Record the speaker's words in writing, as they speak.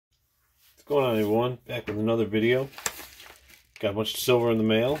Going on, everyone? Back with another video. Got a bunch of silver in the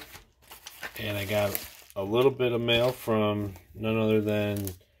mail, and I got a little bit of mail from none other than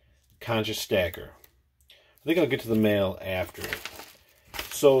Conscious Stacker. I think I'll get to the mail after it.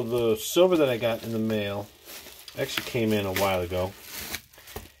 So the silver that I got in the mail actually came in a while ago,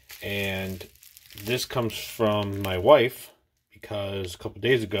 and this comes from my wife because a couple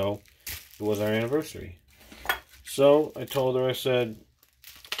days ago it was our anniversary. So I told her, I said,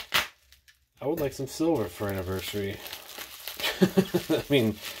 I would like some silver for anniversary. I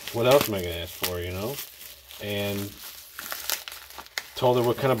mean, what else am I going to ask for, you know? And told her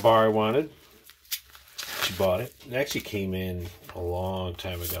what kind of bar I wanted. She bought it. It actually came in a long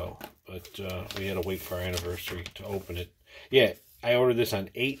time ago, but we had to wait for our anniversary to open it. Yeah, I ordered this on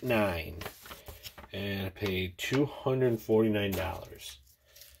 8/9, and I paid $249.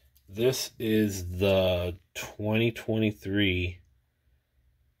 This is the 2023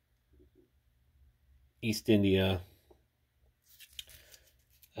 East India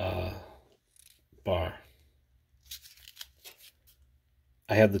bar.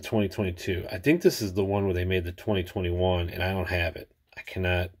 I have the 2022. I think this is the one where they made the 2021, and I don't have it. I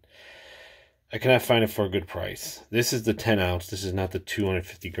cannot find it for a good price. This is the 10 ounce. This is not the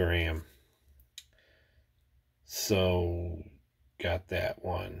 250 gram. So got that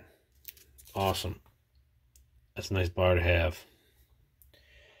one. Awesome. That's a nice bar to have.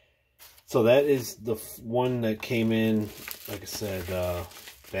 So that is the one that came in, like I said,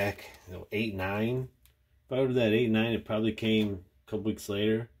 back 8/9. If I ordered that 8/9, it probably came a couple weeks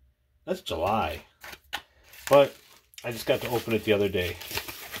later. That's July. But I just got to open it the other day.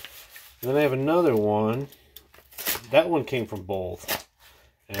 And then I have another one. That one came from both.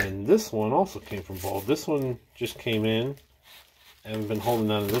 And this one also came from both. This one just came in. I haven't been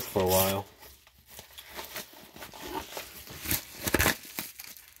holding on to this for a while.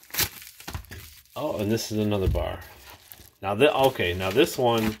 Oh, and this is another bar. Now, now this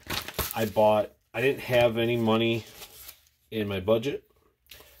one I bought. I didn't have any money in my budget.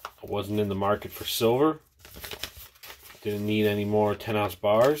 I wasn't in the market for silver. Didn't need any more 10-ounce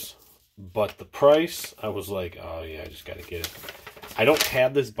bars. But the price, I was like, oh yeah, I just got to get it. I don't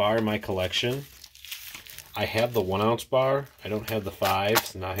have this bar in my collection. I have the 1-ounce bar. I don't have the 5,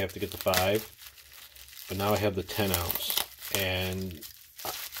 so now I have to get the 5. But now I have the 10-ounce. And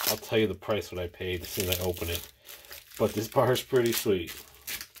I'll tell you the price what I paid as soon as I open it. But this bar is pretty sweet.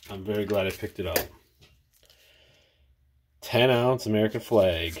 I'm very glad I picked it up. 10-ounce American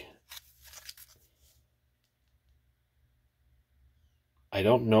flag. I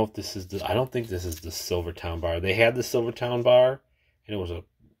don't know if this is the, I don't think this is the Silvertown bar. They had the Silvertown bar, and it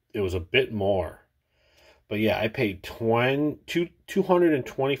was a bit more. But yeah, I paid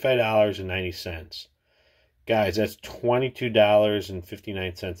 $225.90. Guys, that's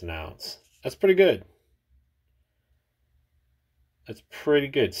 $22.59 an ounce. That's pretty good. That's pretty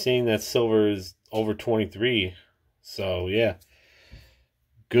good, seeing that silver is over 23. So yeah,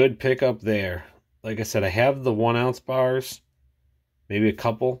 good pickup there. Like I said, I have the 1-ounce bars, maybe a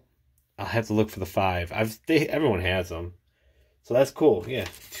couple. I'll have to look for the 5. Everyone has them, so that's cool. Yeah,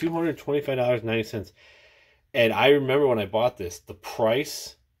 $225.90. And I remember when I bought this, the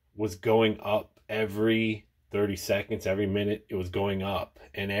price was going up every 30 seconds, every minute it was going up.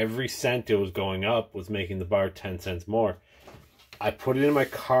 And every cent it was going up was making the bar 10 cents more. I put it in my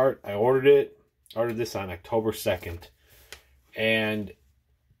cart. I ordered it. Ordered this on October 2nd. And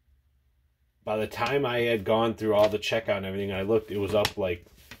by the time I had gone through all the checkout and everything, I looked, it was up like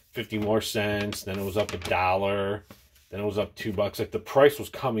 50 more cents. Then it was up $1. Then it was up $2. Like, the price was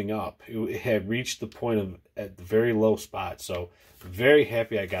coming up. It had reached the point of at the very low spot. So very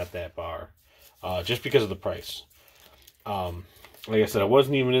happy I got that bar. Just because of the price. Like I said, I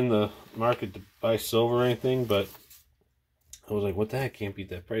wasn't even in the market to buy silver or anything, but I was like, what the heck, can't beat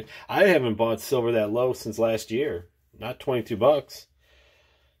that price. I haven't bought silver that low since last year. Not $22.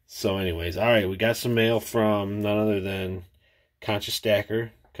 So anyways, alright, we got some mail from none other than Conscious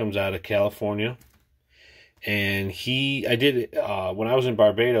Stacker. Comes out of California. And I did it, when I was in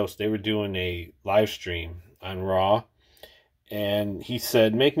Barbados, they were doing a live stream on Raw. And he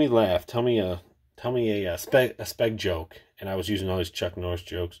said, make me laugh. Tell me a spec joke. And I was using all these Chuck Norris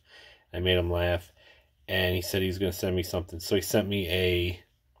jokes. I made him laugh. And he said he was going to send me something. So he sent me a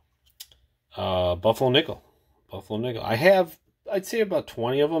Buffalo Nickel. Buffalo Nickel. I have, I'd say about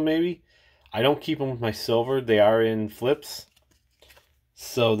 20 of them maybe. I don't keep them with my silver. They are in flips.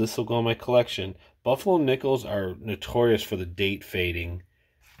 So this will go in my collection. Buffalo Nickels are notorious for the date fading.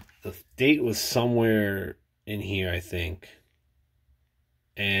 The date was somewhere in here, I think.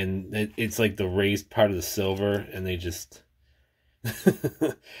 And it's like the raised part of the silver, and they just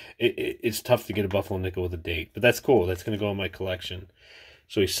It's tough to get a buffalo nickel with a date, but that's cool. That's going to go in my collection.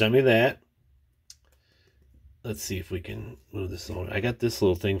 So he sent me that. Let's see if we can move this on. I got this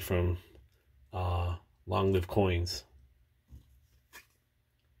little thing from Long Live Coins.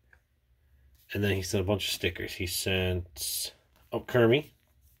 And then he sent a bunch of stickers. He sent, Kermie,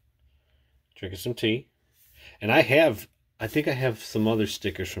 drinking some tea. And I think I have some other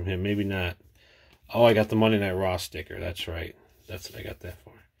stickers from him. Maybe not. Oh, I got the Monday Night Raw sticker. That's right. That's what I got that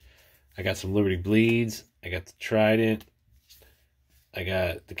for. I got some Liberty Bleeds. I got the Trident. I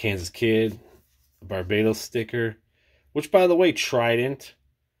got the Kansas Kid, the Barbados sticker. Which, by the way, Trident,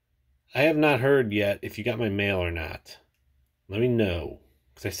 I have not heard yet if you got my mail or not. Let me know.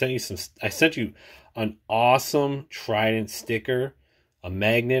 Because I sent you an awesome Trident sticker, a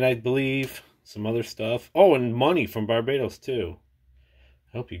magnet, I believe, some other stuff. Oh, and money from Barbados, too.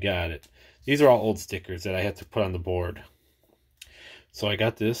 I hope you got it. These are all old stickers that I had to put on the board. So I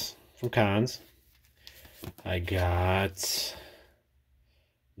got this from Cons. I got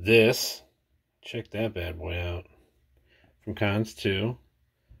this. Check that bad boy out. From Cons, too.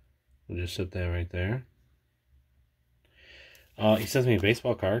 We'll just set that right there. He sends me a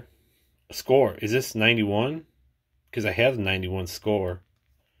baseball card. A score. Is this 91? Because I have the 91 score.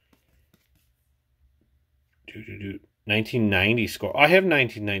 1990 score. I have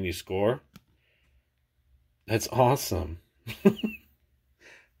 1990 score. That's awesome.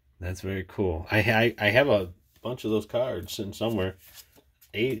 That's very cool. I have a bunch of those cards sitting somewhere.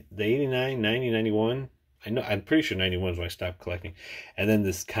 The 89, 90, 91. I'm pretty sure 91 is when I stopped collecting. And then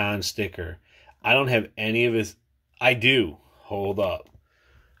this Con sticker. I don't have any of his. I do. Hold up.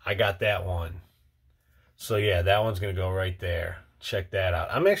 I got that one. So yeah, that one's going to go right there. Check that out.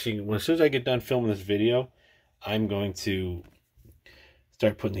 I'm actually, as soon as I get done filming this video, I'm going to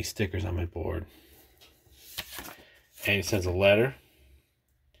start putting these stickers on my board. And he sends a letter.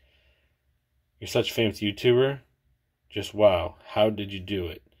 You're such a famous YouTuber. Just wow. How did you do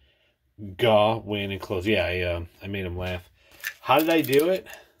it? Gaw, win, and close. Yeah, I made him laugh. How did I do it?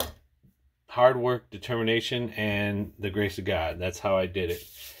 Hard work, determination, and the grace of God. That's how I did it.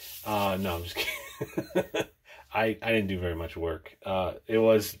 No, I'm just kidding. I didn't do very much work. It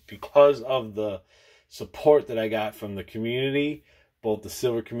was because of the support that I got from the community, both the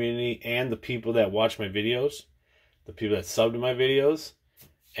silver community and the people that watch my videos, the people that sub to my videos,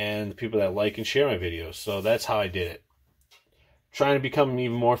 and the people that like and share my videos. So that's how I did it. Trying to become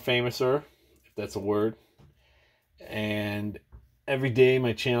even more famouser, if that's a word. And every day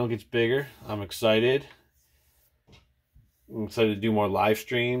my channel gets bigger. I'm excited. I'm excited to do more live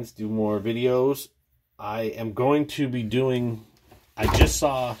streams, do more videos. I am going to be doing, I just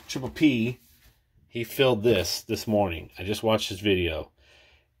saw Triple P. He filled this morning. I just watched his video.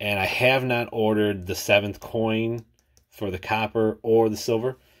 And I have not ordered the 7th coin for the copper or the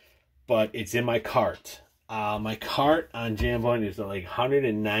silver. But it's in my cart. My cart on Jamboin is like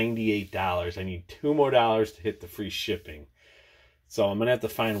 $198. I need $2 more to hit the free shipping. So I'm going to have to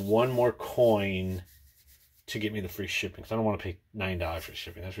find one more coin to get me the free shipping. Because I don't want to pay $9 for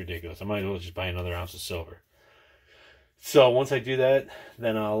shipping. That's ridiculous. I might as well just buy another ounce of silver. So once I do that,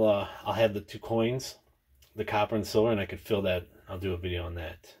 then I'll have the 2 coins, the copper and silver, and I could fill that. I'll do a video on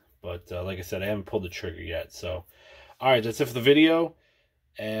that. But like I said, I haven't pulled the trigger yet. So, all right, that's it for the video.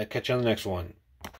 Catch you on the next one.